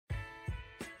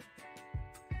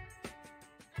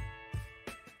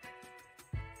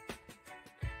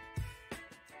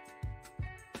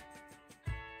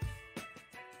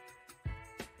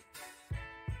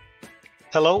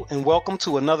Hello and welcome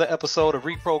to another episode of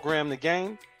Reprogram the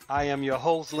Game. I am your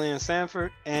host, Lynn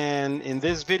Sanford, and in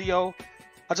this video,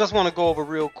 I just want to go over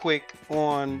real quick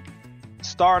on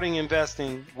starting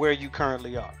investing where you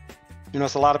currently are.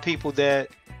 It's a lot of people that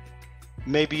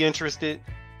may be interested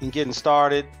in getting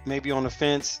started, maybe on the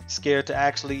fence, scared to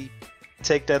actually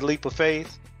take that leap of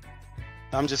faith.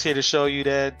 I'm just here to show you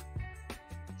that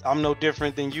I'm no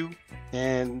different than you,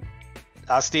 and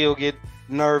I still get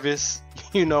nervous,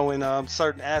 in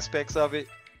certain aspects of it,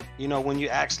 when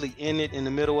you're actually in it, in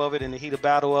the middle of it, in the heat of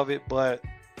battle of it. But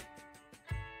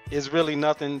it's really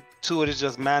nothing to it. It's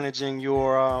just managing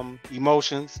your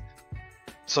emotions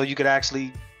so you could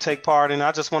actually take part. And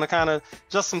I just want to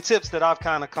just some tips that I've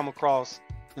kind of come across,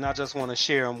 and I just want to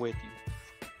share them with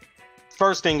you.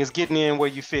 First thing is getting in where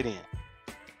you fit in.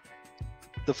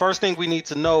 The first thing we need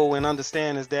to know and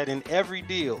understand is that in every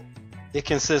deal, it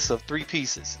consists of three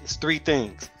pieces. It's three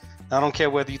things. I don't care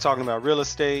whether you're talking about real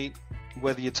estate,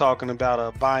 whether you're talking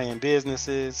about buying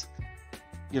businesses,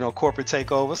 corporate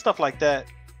takeover, stuff like that.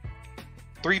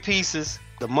 Three pieces: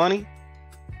 the money,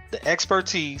 the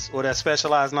expertise or that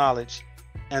specialized knowledge,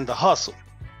 and the hustle.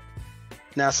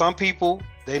 Now, some people,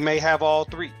 they may have all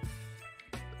three.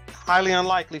 Highly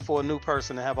unlikely for a new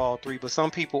person to have all three, but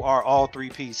some people are all three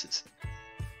pieces.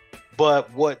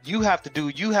 But what you have to do,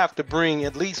 you have to bring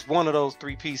at least one of those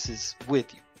three pieces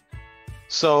with you.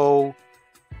 So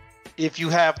if you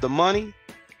have the money,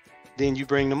 then you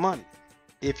bring the money.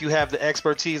 If you have the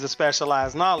expertise or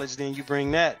specialized knowledge, then you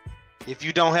bring that. If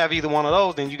you don't have either one of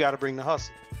those, then you got to bring the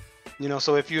hustle.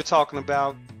 So if you're talking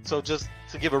about, so just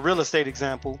to give a real estate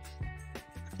example,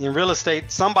 in real estate,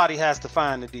 somebody has to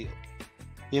find the deal.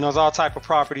 There's all type of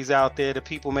properties out there that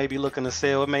people may be looking to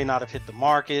sell. It may not have hit the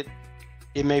market.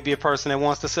 It may be a person that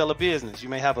wants to sell a business. You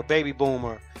may have a baby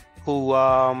boomer who,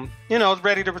 is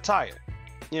ready to retire.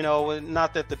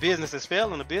 Not that the business is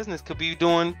failing. The business could be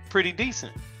doing pretty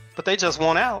decent, but they just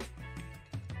want out.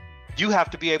 You have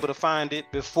to be able to find it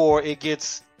before it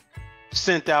gets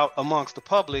sent out amongst the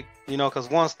public, because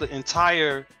once the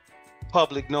entire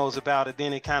public knows about it,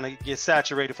 then it kind of gets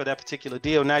saturated for that particular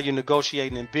deal. Now you're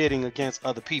negotiating and bidding against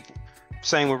other people.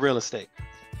 Same with real estate.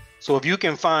 So if you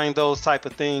can find those type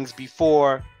of things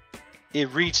before it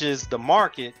reaches the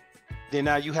market, then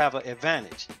now you have an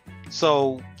advantage.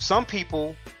 So some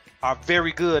people are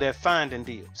very good at finding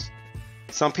deals.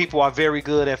 Some people are very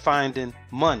good at finding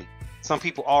money. Some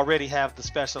people already have the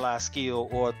specialized skill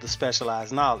or the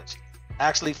specialized knowledge.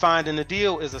 Actually finding a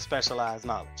deal is a specialized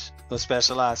knowledge, a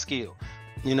specialized skill.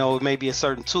 It may be a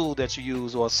certain tool that you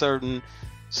use or a certain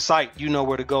site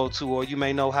where to go to, or you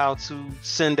may know how to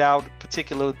send out a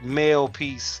particular mail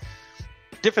piece,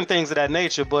 different things of that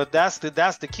nature. But that's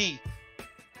the key: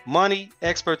 money,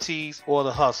 expertise, or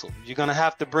the hustle. You're going to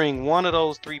have to bring one of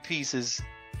those three pieces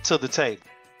to the table.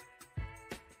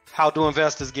 How do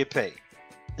investors get paid?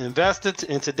 Investors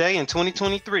in today, in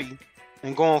 2023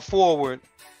 and going forward,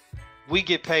 we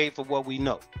get paid for what we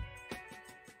know.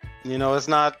 It's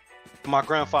not my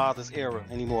grandfather's era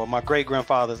anymore, my great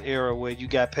grandfather's era, where you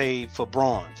got paid for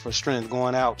brawn, for strength,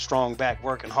 going out strong back,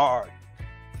 working hard.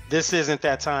 This isn't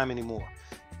that time anymore.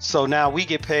 So now we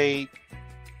get paid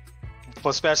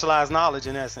for specialized knowledge.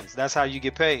 In essence, that's how you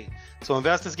get paid. So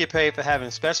investors get paid for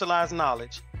having specialized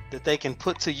knowledge that they can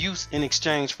put to use in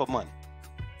exchange for money.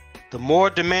 The more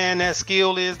demand that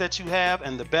skill is that you have,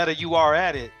 and the better you are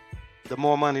at it, the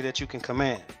more money that you can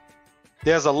command.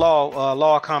 There's a law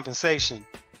of compensation.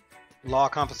 Law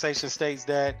of compensation states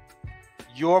that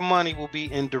your money will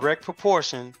be in direct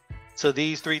proportion to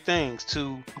these three things: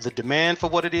 to the demand for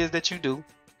what it is that you do,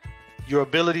 your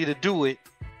ability to do it,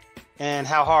 and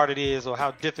how hard it is or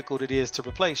how difficult it is to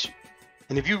replace you.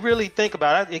 And if you really think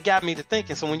about it, it got me to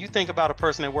thinking. So when you think about a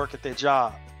person that works at their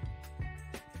job,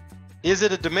 is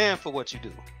it a demand for what you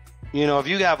do? If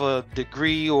you have a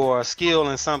degree or a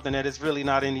skill in something that is really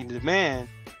not any demand,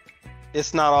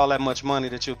 it's not all that much money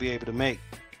that you'll be able to make.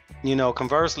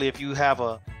 Conversely, if you have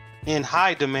in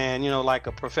high demand, like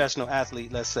a professional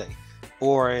athlete, let's say,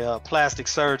 or a plastic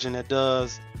surgeon that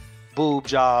does boob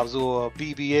jobs or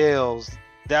BBLs,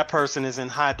 that person is in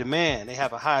high demand. They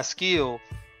have a high skill.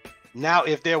 Now,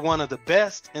 if they're one of the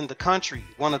best in the country,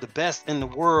 one of the best in the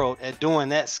world at doing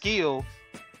that skill,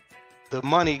 the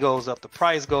money goes up, the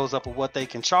price goes up of what they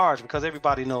can charge, because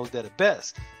everybody knows they're the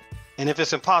best. And if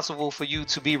it's impossible for you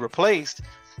to be replaced,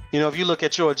 if you look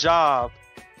at your job,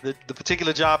 the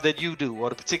particular job that you do or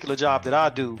the particular job that I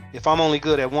do, if I'm only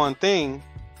good at one thing,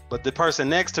 but the person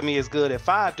next to me is good at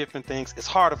 5 different things, it's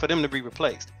harder for them to be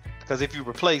replaced. Because if you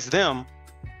replace them,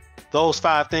 those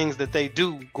 5 things that they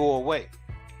do go away.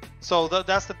 So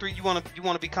that's the 3 you want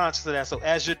to be conscious of that. So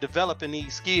as you're developing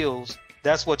these skills,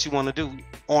 That's what you want to do.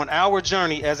 On our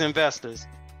journey as investors,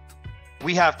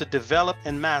 we have to develop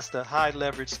and master high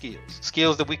leverage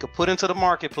skills that we could put into the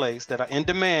marketplace that are in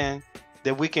demand,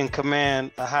 that we can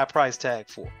command a high price tag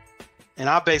for. And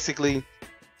I've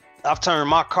turned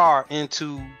my car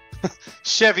into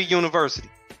Chevy University.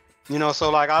 You know,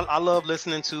 so like I love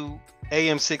listening to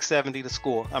AM 670 The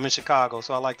Score. I'm in Chicago,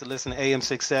 so I like to listen to AM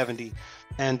 670.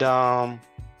 And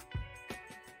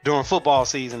during football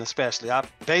season especially.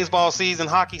 Baseball season,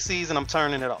 hockey season, I'm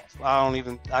turning it off.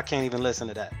 I can't even listen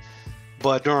to that.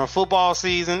 But during football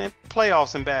season and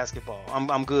playoffs in basketball,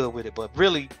 I'm good with it. But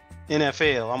really,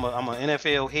 NFL, I'm an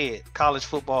NFL head, college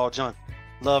football junkie.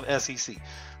 Love SEC.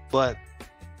 But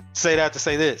say that to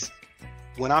say this.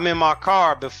 When I'm in my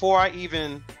car, before I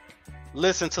even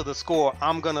listen to The Score,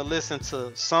 I'm going to listen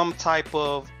to some type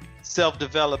of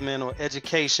self-development or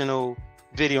educational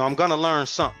video. I'm going to learn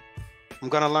something. I'm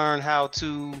going to learn how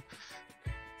to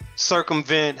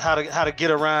circumvent, how to get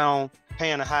around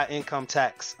paying a high income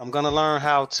tax. I'm going to learn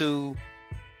how to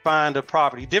find a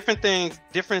property. Different things,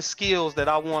 different skills that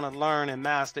I want to learn and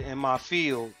master in my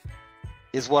field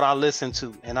is what I listen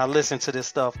to. And I listen to this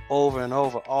stuff over and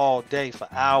over all day for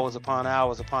hours upon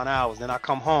hours upon hours. Then I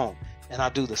come home and I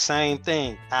do the same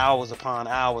thing hours upon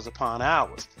hours upon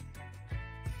hours.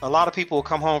 A lot of people will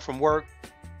come home from work,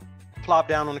 plop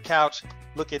down on the couch,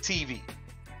 look at TV.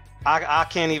 I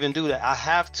can't even do that. I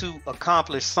have to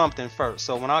accomplish something first.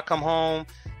 So when I come home,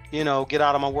 you know, get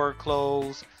out of my work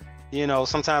clothes, you know,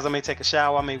 sometimes I may take a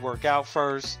shower, I may work out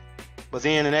first, but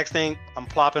then the next thing I'm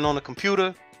plopping on the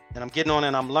computer and I'm getting on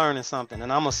and I'm learning something.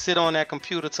 And I'm gonna sit on that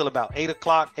computer till about 8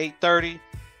 o'clock, 8:30.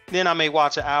 Then I may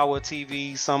watch an hour of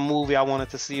TV, some movie I wanted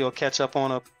to see or catch up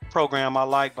on a program I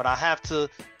like, but I have to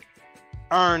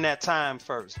earn that time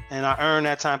first. And I earn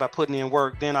that time by putting in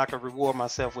work. Then I can reward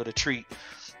myself with a treat.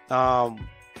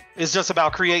 It's just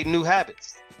about creating new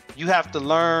habits. You have to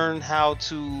learn how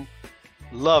to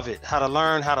love it, how to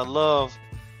learn how to love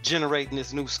generating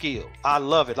this new skill. I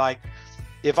love it. Like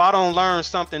if I don't learn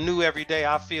something new every day,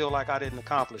 I feel like I didn't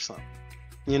accomplish something,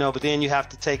 you know, but then you have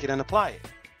to take it and apply it.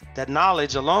 That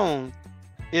knowledge alone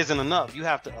isn't enough. You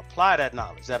have to apply that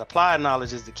knowledge. That applied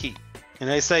knowledge is the key. And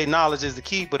they say knowledge is the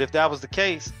key, but if that was the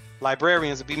case,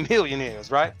 librarians would be millionaires,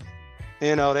 right?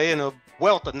 You know, they in a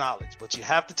wealth of knowledge, but you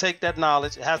have to take that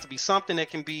knowledge. It has to be something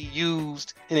that can be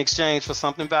used in exchange for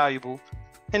something valuable.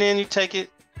 And then you take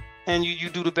it and you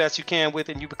do the best you can with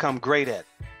it and you become great at it.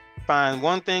 Find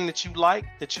one thing that you like,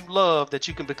 that you love, that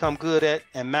you can become good at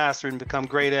and master it and become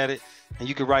great at it. And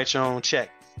you can write your own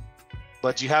check.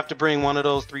 But you have to bring one of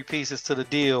those three pieces to the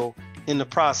deal in the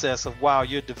process of while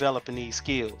you're developing these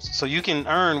skills. So you can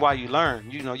earn while you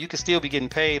learn. You know, you can still be getting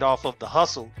paid off of the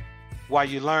hustle while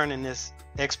you're learning this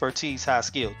expertise, high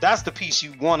skill. That's the piece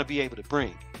you want to be able to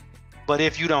bring. But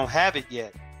if you don't have it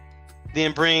yet,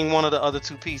 then bring one of the other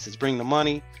two pieces. Bring the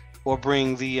money or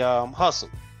bring the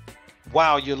hustle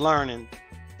while you're learning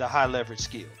the high leverage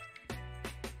skill.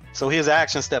 So here's an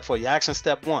action step for you. Action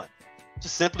step 1.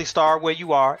 Just simply start where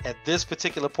you are at this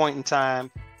particular point in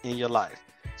time in your life.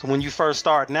 So when you first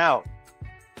starting out,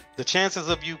 the chances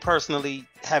of you personally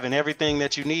having everything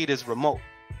that you need is remote.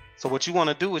 So what you want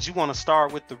to do is you want to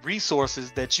start with the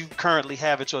resources that you currently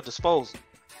have at your disposal.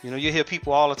 You know, you hear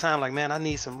people all the time like, man, I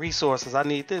need some resources. I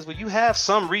need this. Well, you have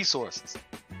some resources.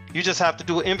 You just have to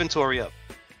do an inventory of it.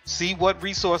 See what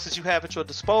resources you have at your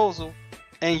disposal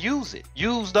and use it.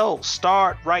 Use those.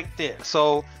 Start right there.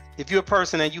 So if you're a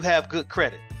person and you have good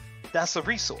credit, that's a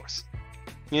resource.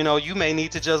 You know, you may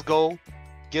need to just go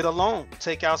get a loan,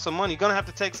 take out some money. You're going to have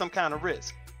to take some kind of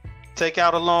risk. Take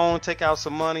out a loan, take out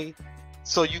some money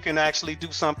so you can actually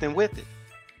do something with it.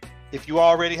 If you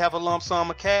already have a lump sum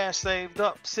of cash saved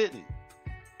up, sitting,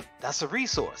 that's a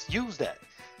resource. Use that.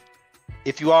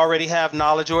 If you already have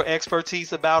knowledge or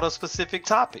expertise about a specific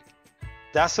topic,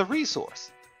 that's a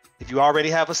resource. If you already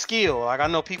have a skill, like I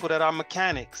know people that are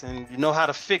mechanics and you know how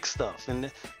to fix stuff,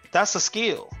 and that's a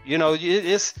skill. You know,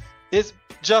 it's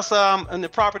just in the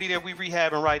property that we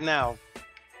rehabbing right now,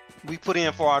 we put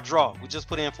in for our draw. We just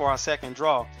put in for our second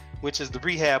draw, which is the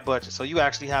rehab budget. So you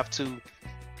actually have to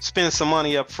spend some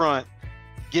money up front,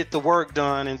 get the work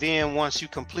done, and then once you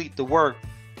complete the work,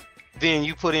 then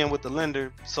you put in with the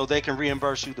lender so they can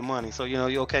reimburse you the money. So, you know,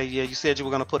 okay, yeah, you said you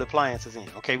were going to put appliances in.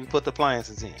 Okay, we put the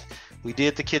appliances in. We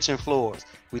did the kitchen floors.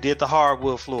 We did the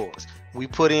hardwood floors. We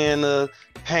put in the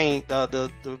paint,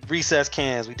 the recess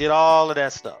cans. We did all of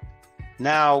that stuff.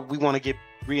 Now we want to get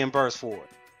reimbursed for it.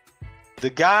 The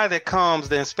guy that comes,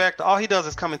 the inspector, all he does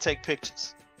is come and take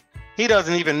pictures. He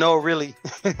doesn't even know really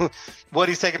what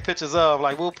he's taking pictures of.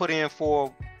 Like, we'll put in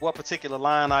for what particular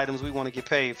line items we want to get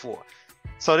paid for.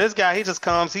 So this guy, he just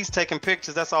comes, he's taking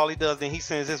pictures. That's all he does. Then he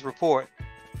sends his report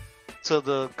to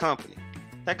the company.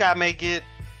 That guy may get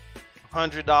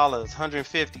 $100, $150,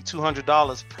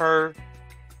 $200 per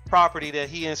property that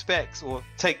he inspects or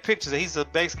take pictures. He's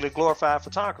basically a glorified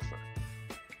photographer.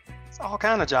 It's all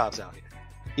kind of jobs out here.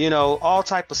 You know, all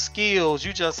type of skills.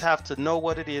 You just have to know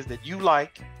what it is that you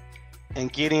like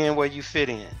and get in where you fit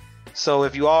in. So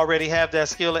if you already have that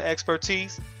skill and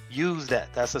expertise, use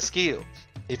that. That's a skill.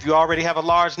 If you already have a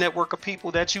large network of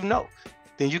people that you know,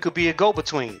 then you could be a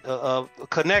go-between, a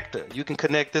connector. You can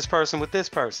connect this person with this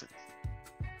person.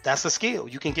 That's a skill.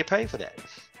 You can get paid for that.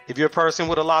 If you're a person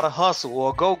with a lot of hustle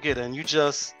or a go-getter and you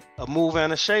just a mover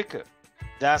and a shaker,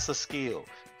 that's a skill.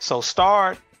 So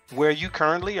start where you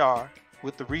currently are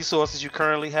with the resources you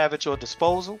currently have at your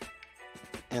disposal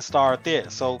and start there.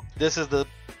 So this is the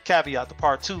caveat, the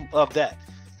part 2 of that.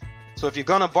 So if you're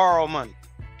going to borrow money,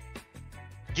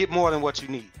 get more than what you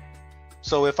need.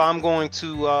 So if I'm going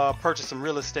to purchase some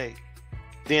real estate,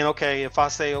 then okay, if I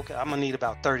say, okay, I'm gonna need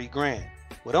about 30 grand.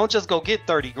 Well, don't just go get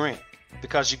 30 grand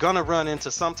because you're gonna run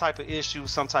into some type of issue,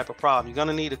 some type of problem. You're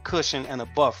gonna need a cushion and a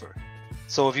buffer.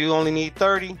 So if you only need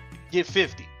 30, get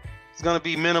 50. It's gonna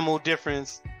be minimal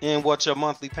difference in what your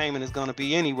monthly payment is gonna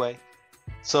be anyway.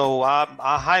 So I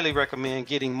highly recommend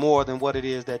getting more than what it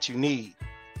is that you need.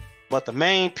 But the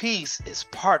main piece is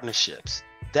partnerships.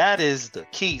 That is the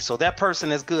key. So that person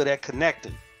that's good at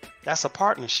connecting, that's a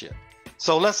partnership.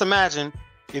 So let's imagine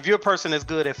if you're a person that's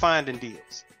good at finding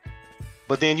deals,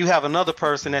 but then you have another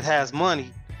person that has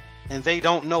money and they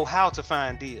don't know how to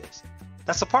find deals.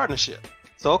 That's a partnership.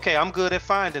 So, okay, I'm good at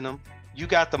finding them. You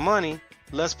got the money.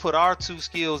 Let's put our 2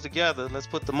 skills together. Let's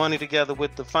put the money together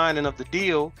with the finding of the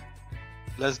deal.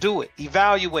 Let's do it.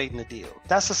 Evaluating the deal.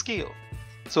 That's a skill.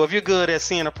 So if you're good at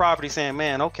seeing a property saying,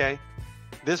 man, okay,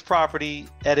 this property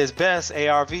at its best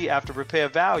ARV after repair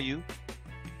value,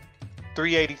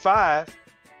 $385,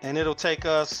 and it'll take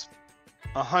us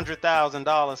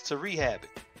 $100,000 to rehab it.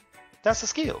 That's a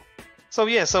skill. So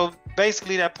yeah, so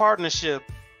basically that partnership,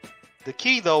 the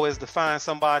key though is to find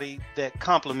somebody that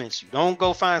complements you. Don't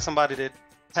go find somebody that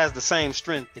has the same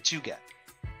strength that you got.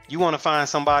 You want to find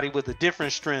somebody with a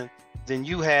different strength than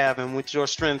you have, and with your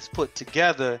strengths put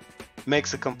together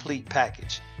makes a complete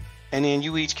package. And then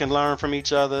you each can learn from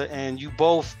each other and you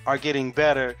both are getting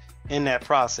better in that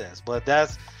process. But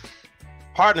that's,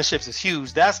 partnerships is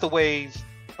huge. That's the wave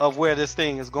of where this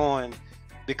thing is going,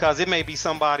 because it may be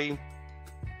somebody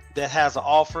that has an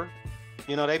offer.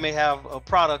 You know, they may have a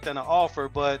product and an offer,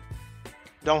 but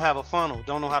don't have a funnel,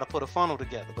 don't know how to put a funnel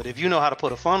together. But if you know how to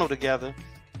put a funnel together,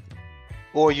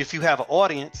 or if you have an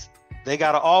audience, they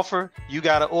got an offer, you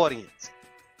got an audience.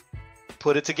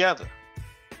 Put it together.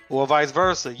 Or vice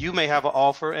versa. You may have an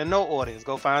offer and no audience.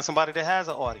 Go find somebody that has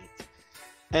an audience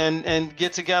and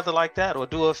get together like that, or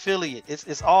do an affiliate.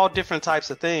 It's all different types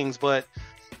of things. But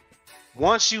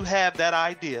once you have that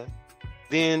idea,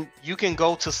 then you can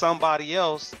go to somebody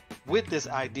else with this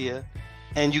idea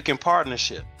and you can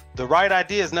partnership. The right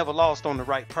idea is never lost on the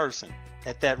right person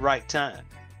at that right time.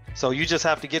 So you just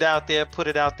have to get out there, put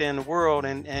it out there in the world,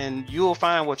 and you'll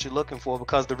find what you're looking for,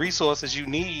 because the resources you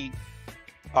need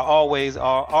are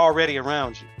already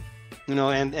around you. You know,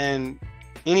 and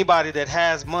anybody that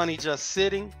has money just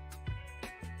sitting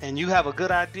and you have a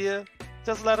good idea,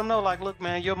 just let them know, like, look,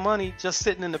 man, your money just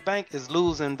sitting in the bank is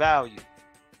losing value.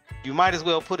 You might as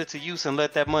well put it to use and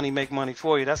let that money make money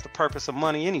for you. That's the purpose of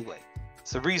money anyway.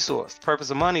 It's a resource. The purpose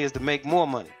of money is to make more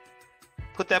money.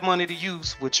 Put that money to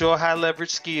use with your high leverage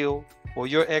skill or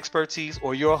your expertise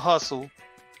or your hustle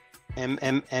and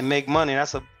make money.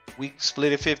 We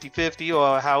split it 50-50,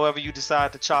 or however you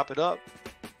decide to chop it up.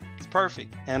 It's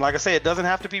perfect. And like I said, it doesn't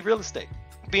have to be real estate.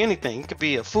 It could be anything. It could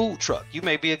be a food truck. You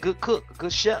may be a good cook, a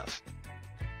good chef.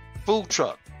 Food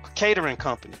truck, catering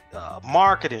company,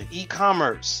 marketing,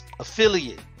 e-commerce,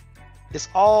 affiliate. It's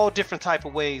all different type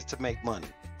of ways to make money.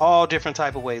 All different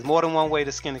type of ways. More than one way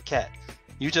to skin a cat.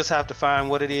 You just have to find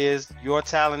what it is, your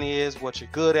talent is, what you're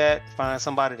good at. Find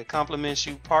somebody that complements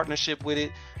you, partnership with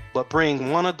it. But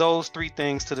bring one of those 3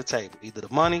 things to the table. Either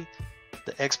the money,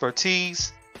 the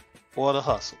expertise, or the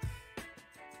hustle.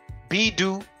 Be,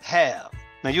 do, have.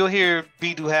 Now you'll hear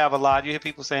be, do, have a lot. You hear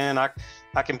people saying,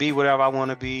 I can be whatever I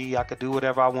want to be. I can do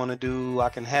whatever I want to do. I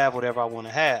can have whatever I want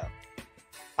to have.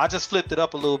 I just flipped it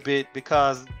up a little bit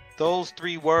because those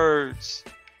 3 words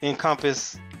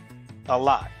encompass a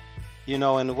lot. You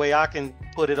know, and the way I can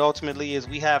put it ultimately is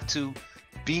we have to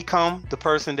become the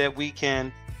person that we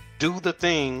can do the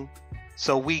thing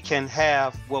so we can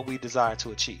have what we desire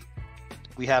to achieve.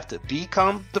 We have to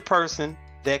become the person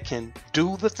that can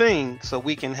do the thing so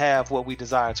we can have what we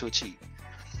desire to achieve.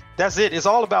 That's it. It's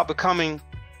all about becoming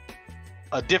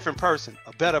a different person,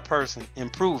 a better person,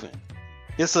 improving.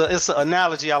 It's an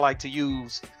analogy I like to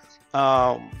use.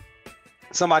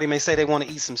 Somebody may say they want to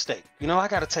eat some steak. You know, I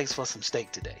got a taste for some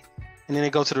steak today. And then they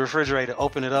go to the refrigerator,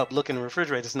 open it up, look in the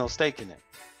refrigerator, there's no steak in it.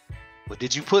 But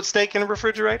did you put steak in the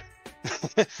refrigerator?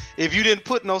 If you didn't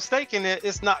put no steak in there,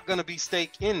 it's not going to be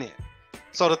steak in there.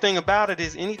 So the thing about it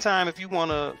is, anytime if you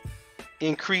want to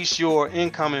increase your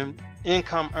income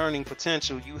earning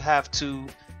potential, you have to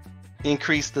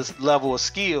increase the level of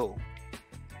skill,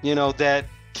 you know, that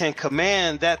can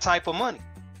command that type of money.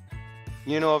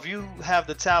 You know, if you have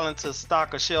the talent to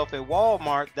stock a shelf at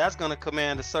Walmart, that's going to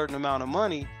command a certain amount of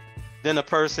money than a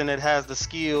person that has the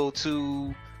skill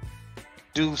to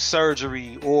do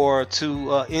surgery or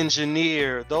to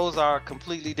engineer. Those are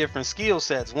completely different skill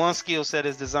sets. One skill set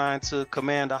is designed to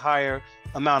command a higher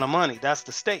amount of money. That's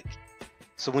the steak.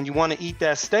 So when you want to eat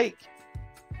that steak,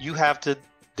 you have to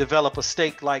develop a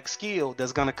steak-like skill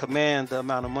that's going to command the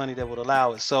amount of money that would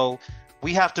allow it. So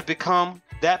we have to become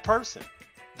that person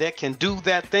that can do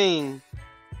that thing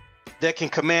that can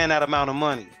command that amount of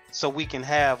money, so we can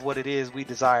have what it is we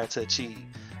desire to achieve.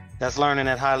 That's learning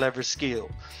that high leverage skill.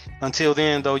 Until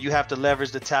then, though, you have to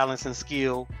leverage the talents and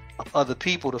skill of other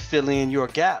people to fill in your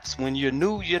gaps. When you're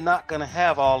new, you're not going to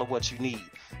have all of what you need.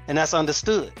 And that's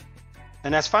understood.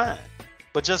 And that's fine.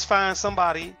 But just find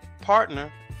somebody,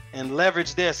 partner, and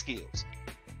leverage their skills.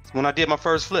 When I did my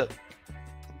first flip,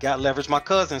 leverage my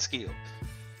cousin's skill.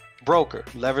 Broker,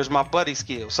 leverage my buddy's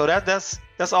skill. So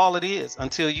that's all it is.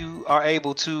 Until you are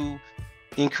able to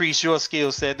increase your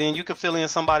skill set, then you can fill in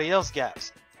somebody else's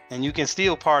gaps. And you can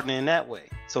still partner in that way.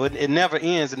 So it never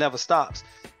ends, it never stops.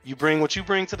 You bring what you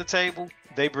bring to the table,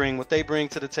 they bring what they bring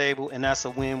to the table, and that's a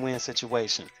win-win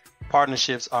situation.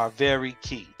 Partnerships are very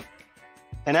key.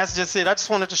 And that's just it. I just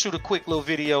wanted to shoot a quick little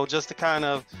video just to kind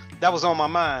of, that was on my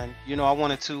mind. You know, I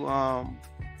wanted to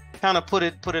kind of put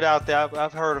it out there.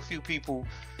 I've heard a few people,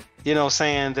 you know,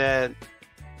 saying that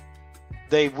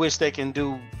they wish they can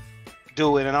do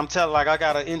it. And I'm telling, like, I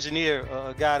got an engineer,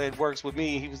 a guy that works with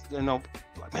me. He was, you know,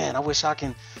 like, man, I wish I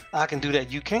can do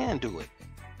that. You can do it.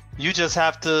 You just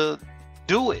have to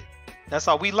do it. That's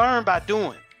all. We learn by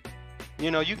doing. You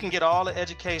know, you can get all the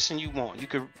education you want. You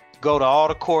could go to all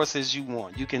the courses you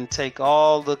want. You can take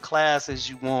all the classes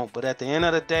you want. But at the end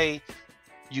of the day,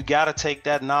 you got to take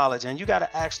that knowledge and you got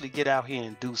to actually get out here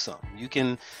and do something. You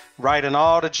can write in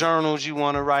all the journals you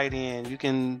want to write in. You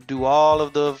can do all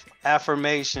of the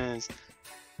affirmations.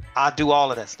 I do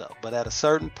all of that stuff. But at a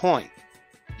certain point,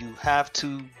 you have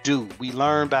to do. We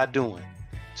learn by doing.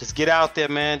 Just get out there,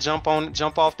 man. Jump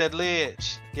off that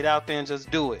ledge. Get out there and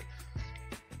just do it.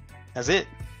 That's it.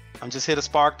 I'm just here to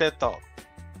spark that thought.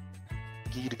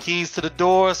 Give you the keys to the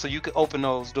door so you can open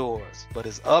those doors. But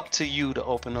it's up to you to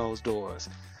open those doors.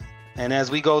 And as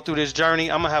we go through this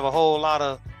journey, I'm going to have a whole lot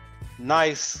of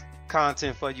nice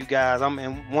content for you guys.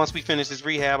 And once we finish this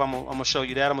rehab, I'm going to show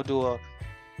you that. I'm going to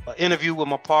do an interview with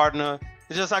my partner.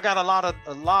 It's just, I got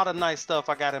a lot of nice stuff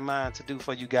I got in mind to do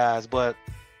for you guys. But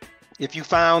if you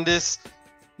found this,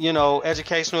 you know,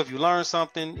 educational, if you learned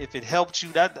something, if it helped you,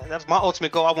 that's my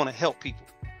ultimate goal. I want to help people.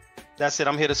 That's it.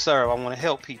 I'm here to serve. I want to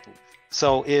help people.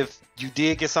 So if you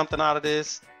did get something out of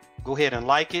this, go ahead and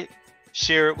like it,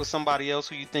 share it with somebody else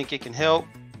who you think it can help,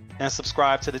 and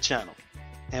subscribe to the channel.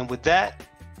 And with that,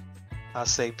 I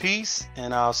say peace,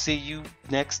 and I'll see you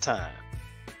next time.